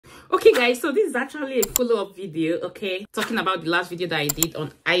Okay guys, so this is actually a follow-up video, okay, talking about the last video that I did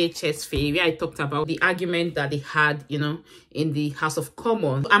on IHS fee, where I talked about the argument that they had, you know, in the House of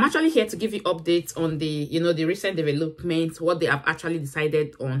Commons. I'm actually here to give you updates on the, you know, the recent developments, what they have actually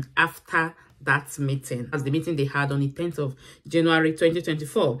decided on after that meeting, as the meeting they had on the 10th of January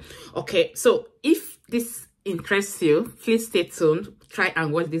 2024. Okay, so if this interests you, please stay tuned. Try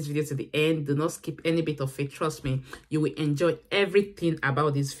and watch this video to the end. Do not skip any bit of it. Trust me, you will enjoy everything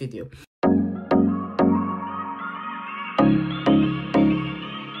about this video.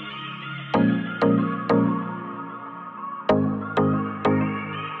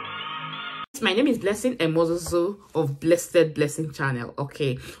 My name is Blessing Emozozo of Blessed Blessing channel.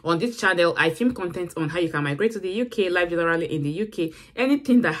 Okay, on this channel I film content on how you can migrate to the UK, live generally in the UK,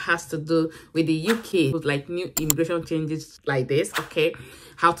 anything that has to do with the UK, like new immigration changes like this. Okay,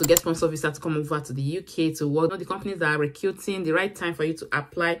 how to get sponsor visa to come over to the UK to work, you know, the companies that are recruiting, the right time for you to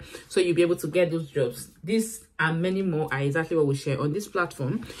apply so you'll be able to get those jobs. This and many more are exactly what we share on this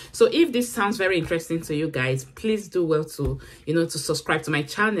platform. So if this sounds very interesting to you guys, please do well to, you know, to subscribe to my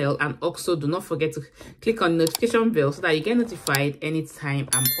channel, and also do not forget to click on the notification bell so that you get notified anytime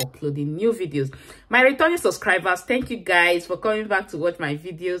I'm uploading new videos. My returning subscribers, thank you guys for coming back to watch my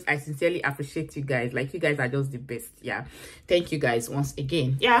videos. I sincerely appreciate you guys. Like, you guys are just the best. Yeah, thank you guys once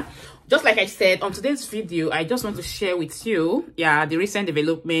again. Yeah, just like I said on today's video, I just want to share with you, yeah, the recent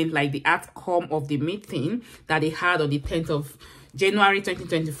development, like the outcome of the meeting that they had on the 10th of January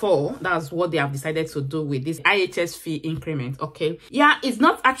 2024. That's what they have decided to do with this IHS fee increment. Okay, yeah, it's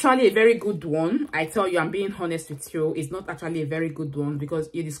not actually a very good one. I tell you, I'm being honest with you, it's not actually a very good one, because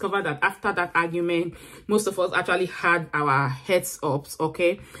you discover that after that argument, most of us actually had our heads up,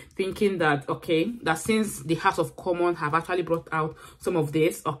 okay, thinking that, okay, that since the House of Commons have actually brought out some of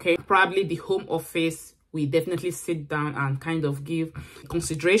this, okay, probably the Home Office we definitely sit down and kind of give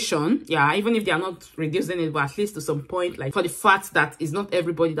consideration, yeah, even if they are not reducing it, but at least to some point, like for the fact that it's not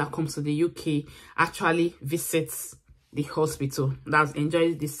everybody that comes to the UK actually visits the hospital, that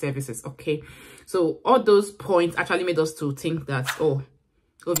enjoys these services. Okay, so all those points actually made us to think that, oh,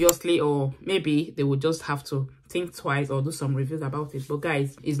 obviously, or maybe they would just have to think twice or do some reviews about it. But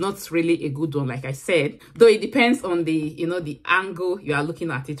guys, it's not really a good one, like I said, though it depends on the, you know, the angle you are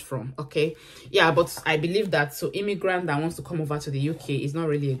looking at it from. Okay, yeah, but I believe that so immigrant that wants to come over to the UK is not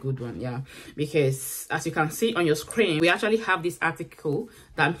really a good one. Yeah, because as you can see on your screen, we actually have this article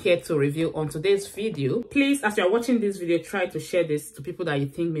that I'm here to review on today's video. Please, as you're watching this video, try to share this to people that you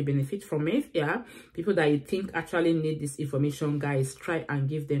think may benefit from it. Yeah, people that you think actually need this information. Guys, try and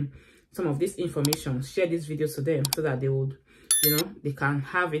give them some of this information. Share this video to them so that they would, you know, they can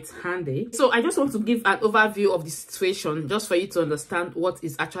have it handy. So I just want to give an overview of the situation, just for you to understand what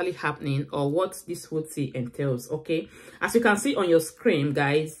is actually happening or what this whole thing entails. Okay, as you can see on your screen,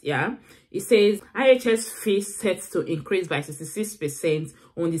 guys, yeah, it says IHS fees set to increase by 66%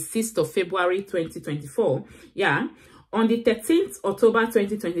 on the 6th of February 2024. Yeah, on the 13th October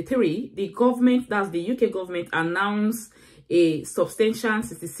 2023, the government, that's the UK government, announced a substantial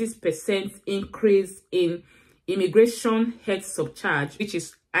 66% increase in immigration health surcharge, which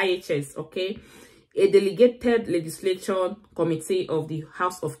is IHS. Okay, a delegated legislation committee of the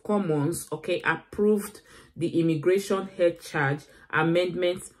House of Commons, okay, approved the immigration health charge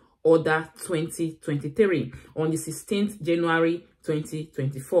amendment order 2023 on the 16th January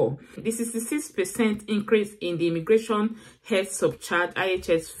 2024. This is the 6% increase in the immigration health surcharge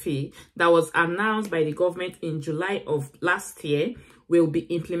IHS fee that was announced by the government in July of last year will be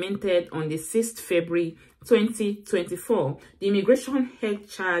implemented on the 6th February 2024. The immigration health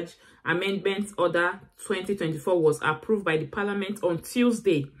charge amendment order 2024 was approved by the Parliament on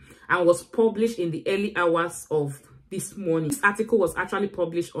Tuesday and was published in the early hours of this morning. This article was actually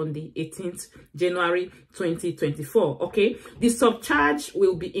published on the 18th January 2024. Okay, the surcharge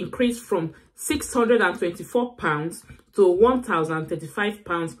will be increased from £624 to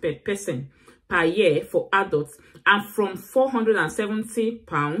 £1,035 per person per year for adults, and from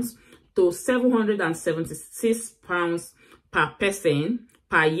 £470 to £776 per person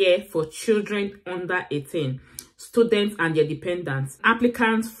per year for children under 18, students and their dependents,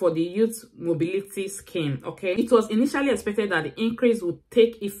 applicants for the Youth Mobility Scheme. Okay, it was initially expected that the increase would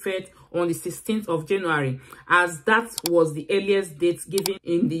take effect on the 16th of January, as that was the earliest date given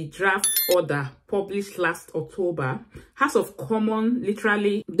in the draft order published last October. House of Commons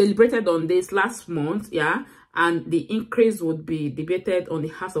literally deliberated on this last month, yeah, and the increase would be debated on the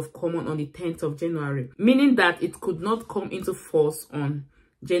House of Commons on the 10th of January, meaning that it could not come into force on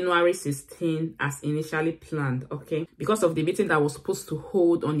January 16 as initially planned. Okay, because of the meeting that was supposed to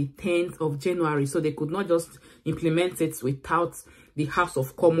hold on the 10th of January, so they could not just implement it without the House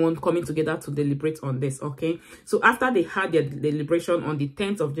of Commons coming together to deliberate on this. Okay, so after they had their deliberation on the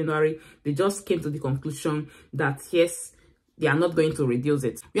 10th of January, they just came to the conclusion that yes, they are not going to reduce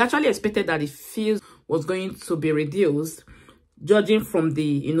it. We actually expected that the fees was going to be reduced, judging from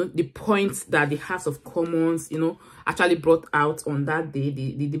the the points that the House of Commons actually brought out on that day,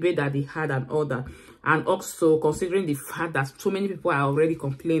 the debate that they had and all that. And also considering the fact that so many people are already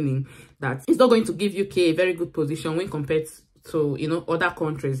complaining that it's not going to give UK a very good position when compared to other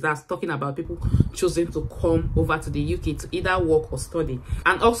countries. That's talking about people choosing to come over to the UK to either work or study.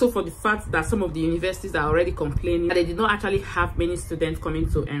 And also for the fact that some of the universities are already complaining that they did not actually have many students coming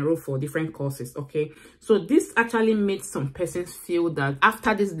to enroll for different courses. Okay, so this actually made some persons feel that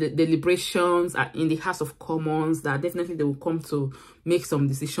after these deliberations in the House of Commons, that definitely they will come to make some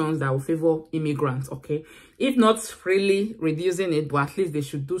decisions that will favor immigrants. Okay, if not really reducing it, but at least they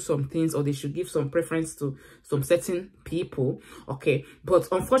should do some things, or they should give some preference to some certain people. Okay, but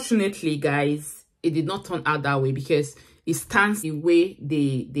unfortunately guys, it did not turn out that way, because it stands the way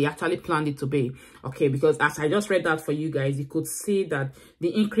they actually planned it to be. Okay, because as I just read that for you guys, you could see that the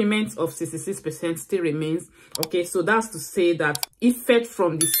increment of 66% still remains. Okay, so that's to say that effect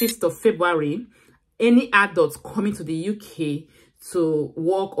from the 6th of February, any adults coming to the UK to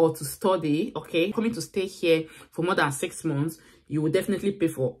work or to study, okay, coming to stay here for more than 6 months, you will definitely pay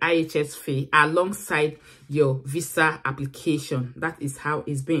for IHS fee alongside your visa application. That is how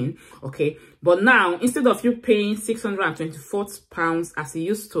it's been. Okay, but now instead of you paying £624 as you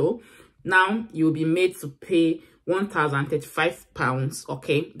used to, now you will be made to pay £1,035.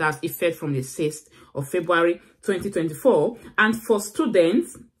 Okay, that's effect from the 6th of February 2024. And for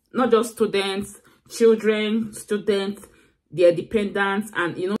students, not just students, children, students, their dependents,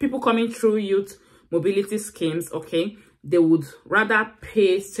 and people coming through youth mobility schemes, okay, they would rather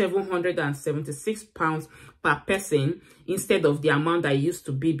pay £776 per person instead of the amount that it used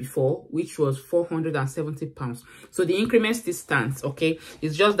to be before, which was £470. So the increment still stands. Okay,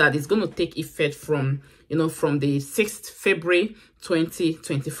 it's just that it's going to take effect from from the 6th February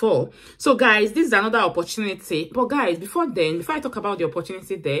 2024. So guys, this is another opportunity. But guys, before I talk about the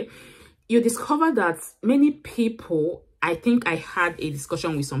opportunity there, you discover that many people, I think I had a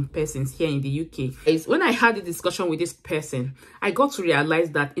discussion with some persons here in the UK. When I had a discussion with this person, I got to realize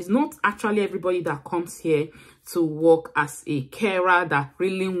that it's not actually everybody that comes here to work as a carer that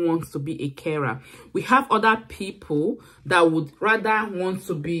really wants to be a carer. We have other people that would rather want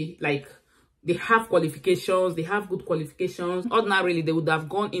to be like, they have qualifications, they have good qualifications. Ordinarily, they would have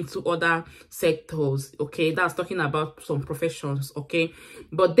gone into other sectors. Okay, that's talking about some professions. Okay,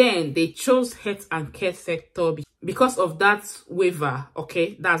 but then they chose health and care sector because of that waiver.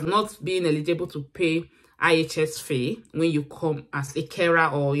 Okay, that's not being eligible to pay IHS fee when you come as a carer,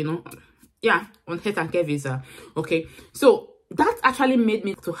 or on health and care visa. Okay, so that actually made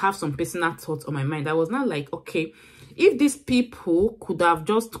me to have some personal thoughts on my mind. I was not like, okay, if these people could have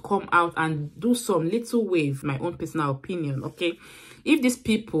just come out and do some little wave, my own personal opinion, okay, if these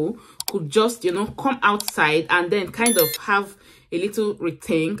people could just come outside and then kind of have a little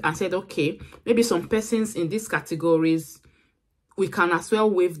rethink and said, okay, maybe some persons in these categories, we can as well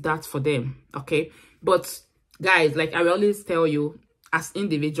waive that for them. Okay, but guys, like I will always tell you, as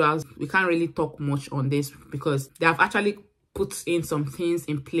individuals, we can't really talk much on this, because they have actually put in some things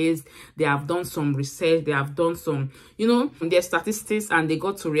in place. They have done some research, they have done some their statistics, and they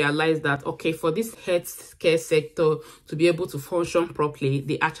got to realize that, okay, for this healthcare sector to be able to function properly,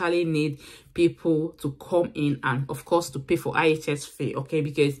 they actually need people to come in and of course to pay for IHS fee. Okay,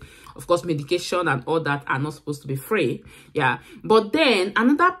 because of course medication and all that are not supposed to be free. Yeah, but then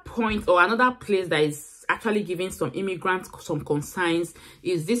another point, or another place that is actually giving some immigrants some concerns,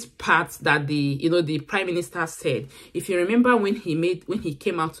 is this part that the Prime Minister said. If you remember, when he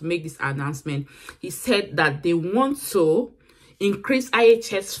came out to make this announcement, he said that they want to increase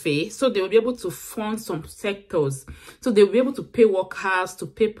IHS fee so they will be able to fund some sectors, so they will be able to pay workers, to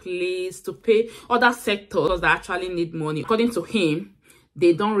pay police, to pay other sectors that actually need money. According to him,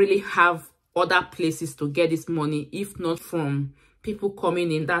 they don't really have other places to get this money if not from people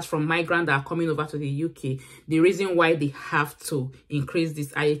coming in, that's from migrants that are coming over to the UK. The reason why they have to increase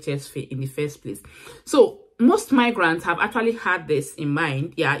this IHS fee in the first place. So most migrants have actually had this in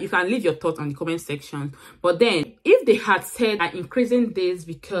mind. Yeah, you can leave your thoughts on the comment section. But then if they had said that increasing this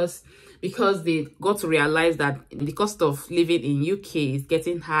because they got to realize that the cost of living in UK is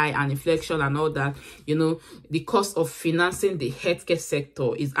getting high, and inflation and all that, the cost of financing the healthcare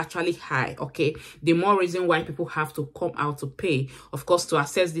sector is actually high. Okay, the more reason why people have to come out to pay, of course, to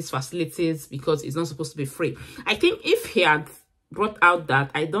access these facilities, because it's not supposed to be free. I think if he had brought out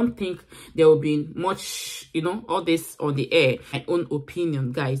that I don't think there will be much, you know, all this on the air. My own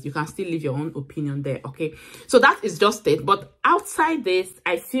opinion, guys. You can still leave your own opinion there, okay? So that is just it. But outside this,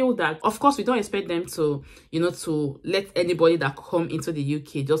 I feel that, of course, we don't expect them to, you know, to let anybody that come into the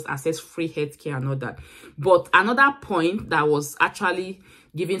UK just access free healthcare and all that. But another point that was actually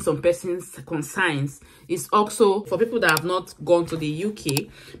giving some persons concerns is also for people that have not gone to the UK,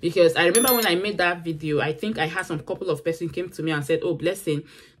 because I remember when I made that video, I think I had some couple of persons came to me and said, oh, Blessing,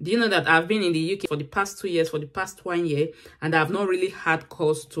 do you know that I've been in the UK for the past 2 years, for the past 1 year, and I've not really had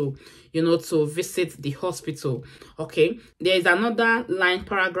cause to, you know, to visit the hospital. Okay, there is another line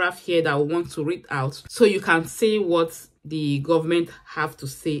paragraph here that I want to read out so you can say what the government have to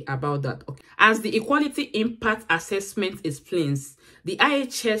say about that. Okay. As the Equality Impact Assessment explains, the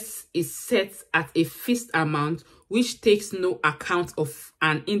IHS is set at a fixed amount which takes no account of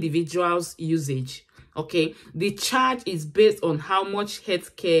an individual's usage. Okay, the charge is based on how much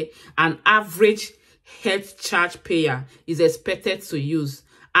healthcare an average health charge payer is expected to use,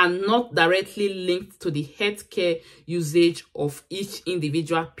 and not directly linked to the healthcare usage of each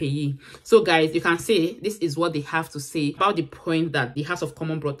individual payee. So guys, you can say this is what they have to say about the point that the House of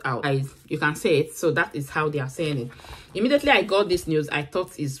Commons brought out. Guys, you can say it. So that is how they are saying it. Immediately I got this news, I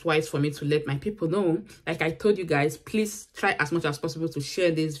thought it's wise for me to let my people know. Like I told you guys, please try as much as possible to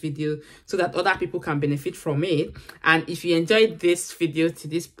share this video so that other people can benefit from it. And if you enjoyed this video to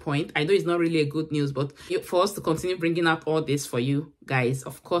this point, I know it's not really a good news, but for us to continue bringing up all this for you guys,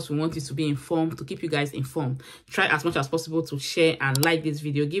 of course, we want you to be informed, to keep you guys informed. Try as much as possible to share and like this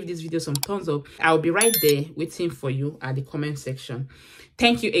video. Give this video some thumbs up. I'll be right there waiting for you at the comment section.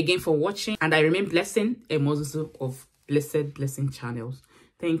 Thank you again for watching, and I remain Blessing Emozuzu of Blessed Blessing Channels.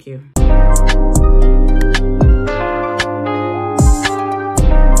 Thank you.